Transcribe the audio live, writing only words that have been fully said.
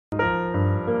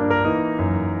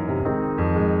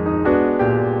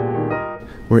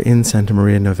We're in Santa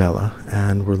Maria Novella,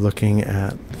 and we're looking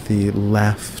at the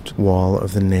left wall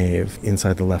of the nave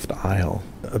inside the left aisle.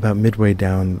 About midway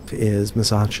down is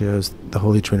Masaccio's The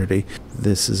Holy Trinity.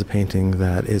 This is a painting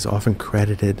that is often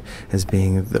credited as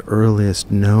being the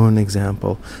earliest known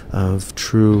example of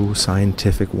true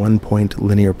scientific one-point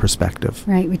linear perspective.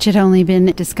 Right, which had only been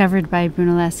discovered by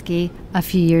Brunelleschi a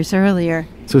few years earlier.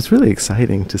 So it's really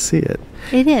exciting to see it.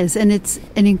 It is, and it's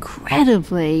an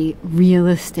incredibly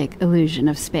realistic illusion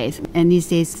of space. And these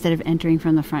days, instead of entering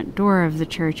from the front door of the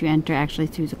church, you enter actually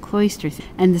through the cloisters.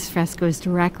 And this fresco is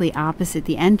directly opposite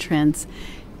the entrance.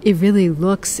 It really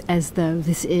looks as though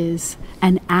this is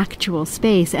an actual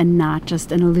space and not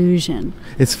just an illusion.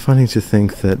 It's funny to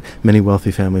think that many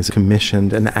wealthy families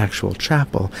commissioned an actual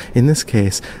chapel. In this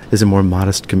case, is a more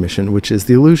modest commission, which is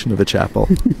the illusion of a chapel.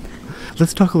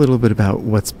 Let's talk a little bit about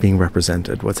what's being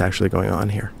represented, what's actually going on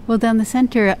here. Well, down the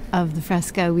center of the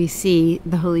fresco, we see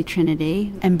the Holy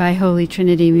Trinity. And by Holy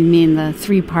Trinity, we mean the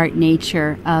three-part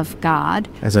nature of God,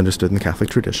 as understood in the Catholic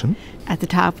tradition. At the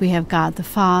top, we have God the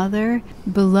Father.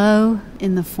 Below,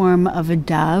 in the form of a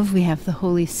dove, we have the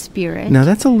Holy Spirit. Now,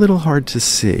 that's a little hard to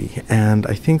see, and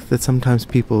I think that sometimes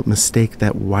people mistake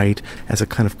that white as a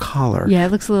kind of collar. Yeah,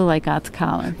 it looks a little like God's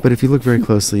collar. But if you look very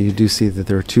closely, you do see that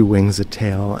there are two wings, a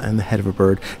tail, and the head of a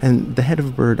bird. And the head of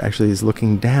a bird actually is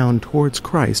looking down towards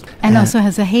Christ. And also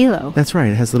has a halo. That's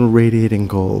right. It has little radiating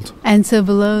gold. And so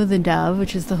below the dove,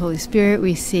 which is the Holy Spirit,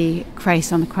 we see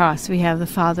Christ on the cross. We have the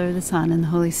Father, the Son, and the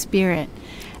Holy Spirit.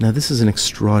 Now, this is an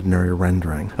extraordinary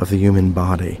rendering of the human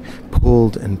body,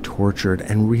 pulled and tortured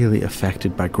and really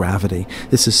affected by gravity.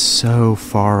 This is so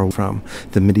far from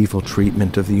the medieval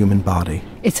treatment of the human body.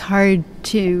 It's hard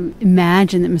to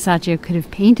imagine that Masaccio could have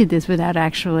painted this without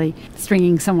actually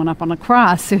stringing someone up on a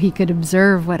cross so he could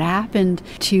observe what happened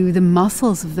to the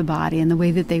muscles of the body and the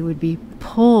way that they would be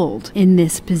pulled in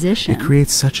this position. It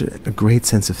creates such a great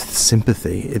sense of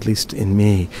sympathy, at least in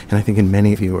me, and I think in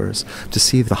many viewers, to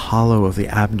see the hollow of the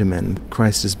abdomen.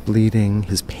 Christ is bleeding,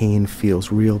 his pain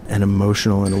feels real and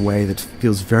emotional in a way that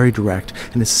feels very direct,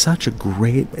 and is such a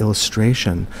great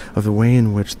illustration of the way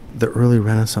in which the early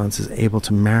Renaissance is able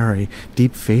to marry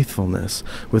deep faithfulness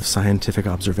with scientific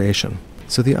observation.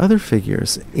 So the other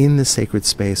figures in the sacred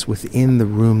space within the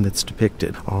room that's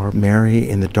depicted are Mary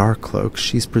in the dark cloak.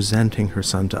 She's presenting her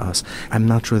son to us. I'm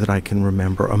not sure that I can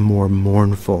remember a more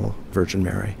mournful Virgin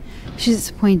Mary.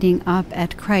 She's pointing up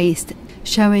at Christ,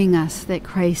 showing us that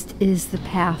Christ is the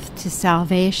path to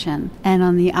salvation. And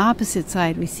on the opposite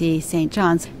side, we see St.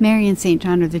 John's. Mary and St.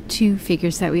 John are the two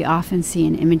figures that we often see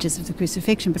in images of the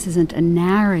crucifixion. This isn't a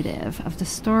narrative of the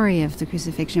story of the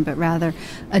crucifixion, but rather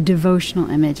a devotional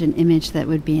image, an image that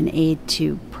would be an aid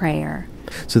to prayer.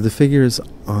 So the figures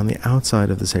on the outside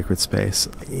of the sacred space,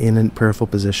 in a prayerful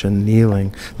position,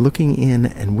 kneeling, looking in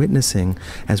and witnessing,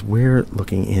 as we're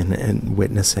looking in and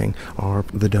witnessing, are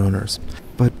the donors.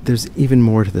 But there's even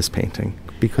more to this painting,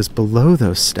 because below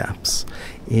those steps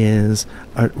is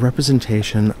a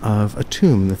representation of a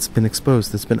tomb that's been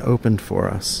exposed, that's been opened for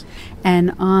us.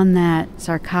 And on that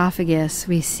sarcophagus,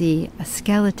 we see a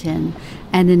skeleton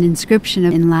and an inscription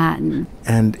in Latin.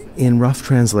 And in rough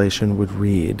translation would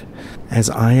read, "As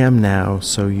I am now,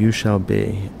 so you shall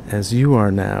be. As you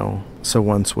are now, so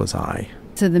once was I."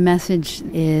 So the message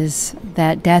is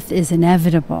that death is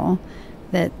inevitable,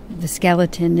 that the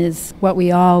skeleton is what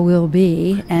we all will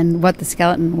be, and what the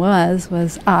skeleton was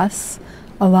us,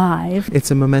 alive. It's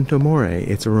a memento mori.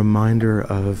 It's a reminder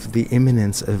of the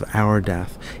imminence of our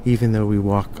death, even though we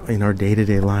walk in our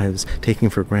day-to-day lives taking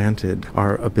for granted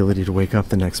our ability to wake up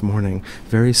the next morning.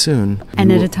 Very soon,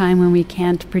 and at a time when we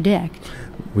can't predict,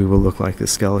 we will look like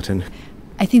this skeleton.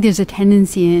 I think there's a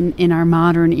tendency in our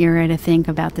modern era to think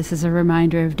about this as a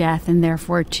reminder of death and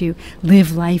therefore to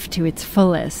live life to its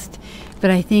fullest. But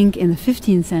I think in the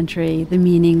 15th century, the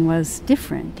meaning was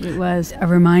different. It was a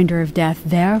reminder of death.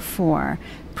 Therefore,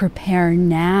 prepare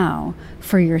now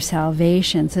for your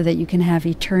salvation so that you can have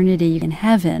eternity in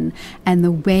heaven. And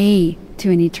the way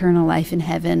to an eternal life in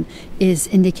heaven is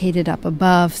indicated up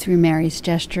above through Mary's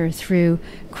gesture, through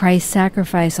Christ's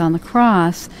sacrifice on the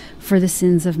cross for the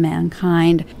sins of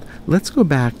mankind. Let's go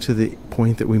back to the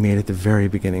point that we made at the very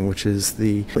beginning, which is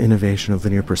the innovation of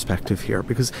linear perspective here.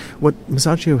 Because what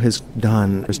Masaccio has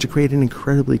done is to create an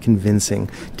incredibly convincing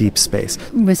deep space.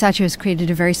 Masaccio has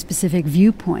created a very specific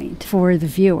viewpoint for the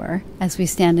viewer. As we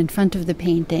stand in front of the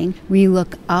painting, we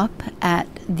look up at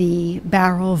the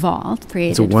barrel vault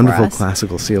created. It's a wonderful for us.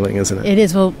 classical ceiling, isn't it? It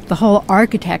is. Well, the whole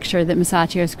architecture that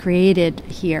Masaccio has created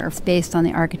here is based on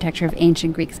the architecture of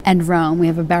ancient Greece and Rome. We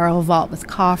have a barrel vault with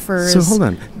coffers. So hold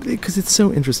on, because it's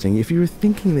so interesting. If you were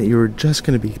thinking that you were just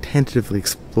going to be tentatively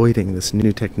exploiting this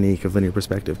new technique of linear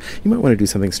perspective, you might want to do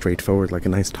something straightforward like a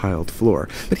nice tiled floor.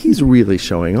 But he's really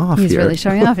showing off here. He's really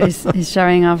showing off. He's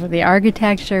showing off with the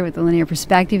architecture, with the linear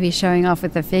perspective. He's showing off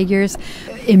with the figures,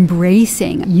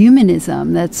 embracing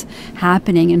humanism that's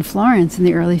happening in Florence in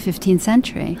the early 15th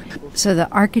century. So the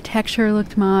architecture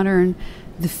looked modern.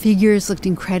 The figures looked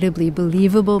incredibly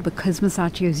believable because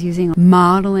Masaccio is using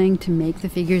modeling to make the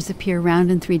figures appear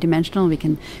round and three-dimensional. We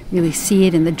can really see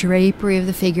it in the drapery of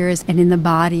the figures and in the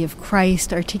body of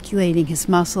Christ articulating his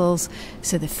muscles.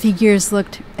 So the figures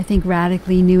looked, I think,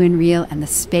 radically new and real, and the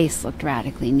space looked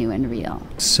radically new and real.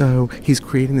 So he's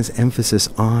creating this emphasis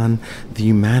on the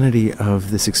humanity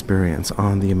of this experience,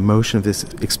 on the emotion of this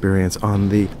experience, on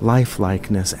the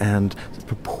lifelikeness and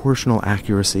proportional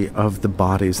accuracy of the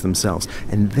bodies themselves.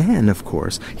 And then, of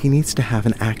course, he needs to have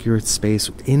an accurate space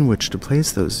in which to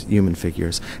place those human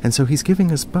figures. And so he's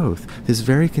giving us both this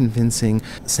very convincing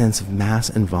sense of mass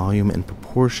and volume and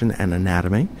proportion and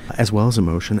anatomy, as well as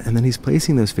emotion. And then he's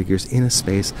placing those figures in a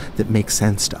space that makes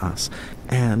sense to us.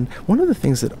 And one of the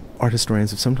things that art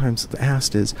historians have sometimes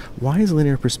asked is, why is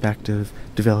linear perspective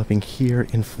developing here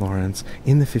in Florence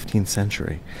in the 15th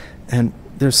century? And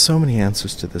there's so many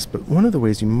answers to this, but one of the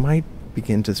ways you might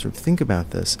begin to sort of think about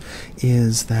this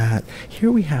is that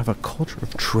here we have a culture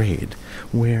of trade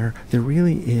where there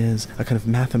really is a kind of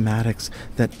mathematics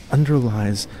that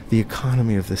underlies the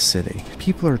economy of the city.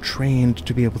 People are trained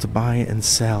to be able to buy and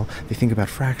sell. They think about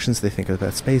fractions, they think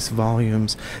about space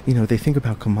volumes, they think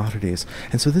about commodities.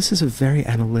 And so this is a very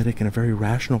analytic and a very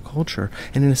rational culture,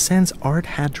 and in a sense art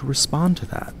had to respond to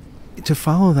that. To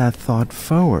follow that thought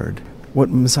forward, what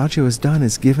Masaccio has done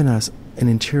is given us an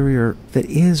interior that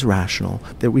is rational,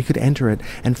 that we could enter it,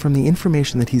 and from the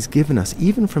information that he's given us,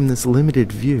 even from this limited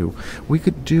view, we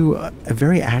could do a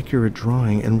very accurate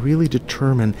drawing and really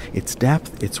determine its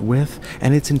depth, its width,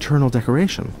 and its internal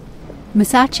decoration.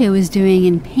 Masaccio is doing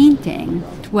in painting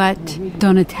what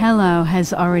Donatello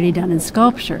has already done in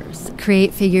sculptures.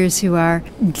 Create figures who are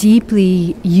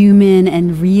deeply human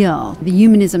and real. The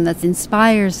humanism that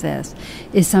inspires this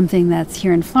is something that's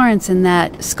here in Florence and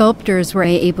that sculptors were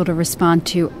able to respond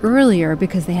to earlier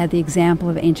because they had the example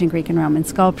of ancient Greek and Roman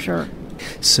sculpture.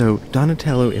 So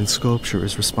Donatello in sculpture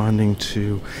is responding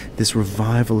to this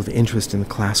revival of interest in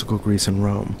classical Greece and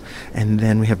Rome. And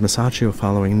then we have Masaccio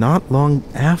following not long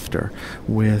after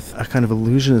with a kind of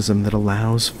illusionism that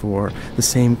allows for the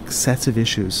same sets of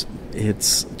issues.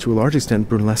 It's, to a large extent,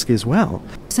 Brunelleschi as well.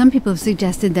 Some people have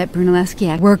suggested that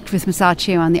Brunelleschi worked with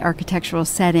Masaccio on the architectural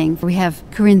setting. We have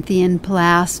Corinthian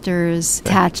pilasters,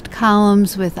 attached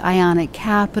columns with Ionic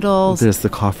capitals. There's the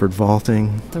coffered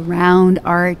vaulting. The round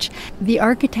arch. The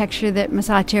architecture that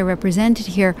Masaccio represented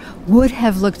here would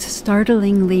have looked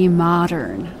startlingly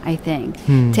modern, I think,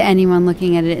 to anyone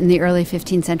looking at it in the early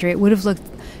 15th century. It would have looked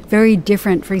very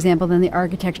different, for example, than the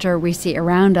architecture we see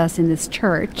around us in this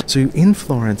church. So in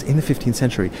Florence, in the 15th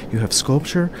century, you have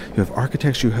sculpture, you have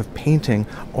architecture, you have painting,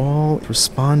 all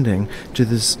responding to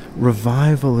this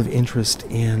revival of interest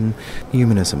in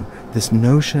humanism. This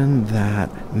notion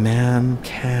that man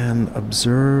can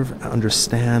observe,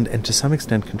 understand, and to some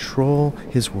extent control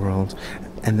his world,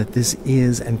 and that this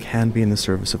is and can be in the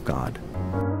service of God.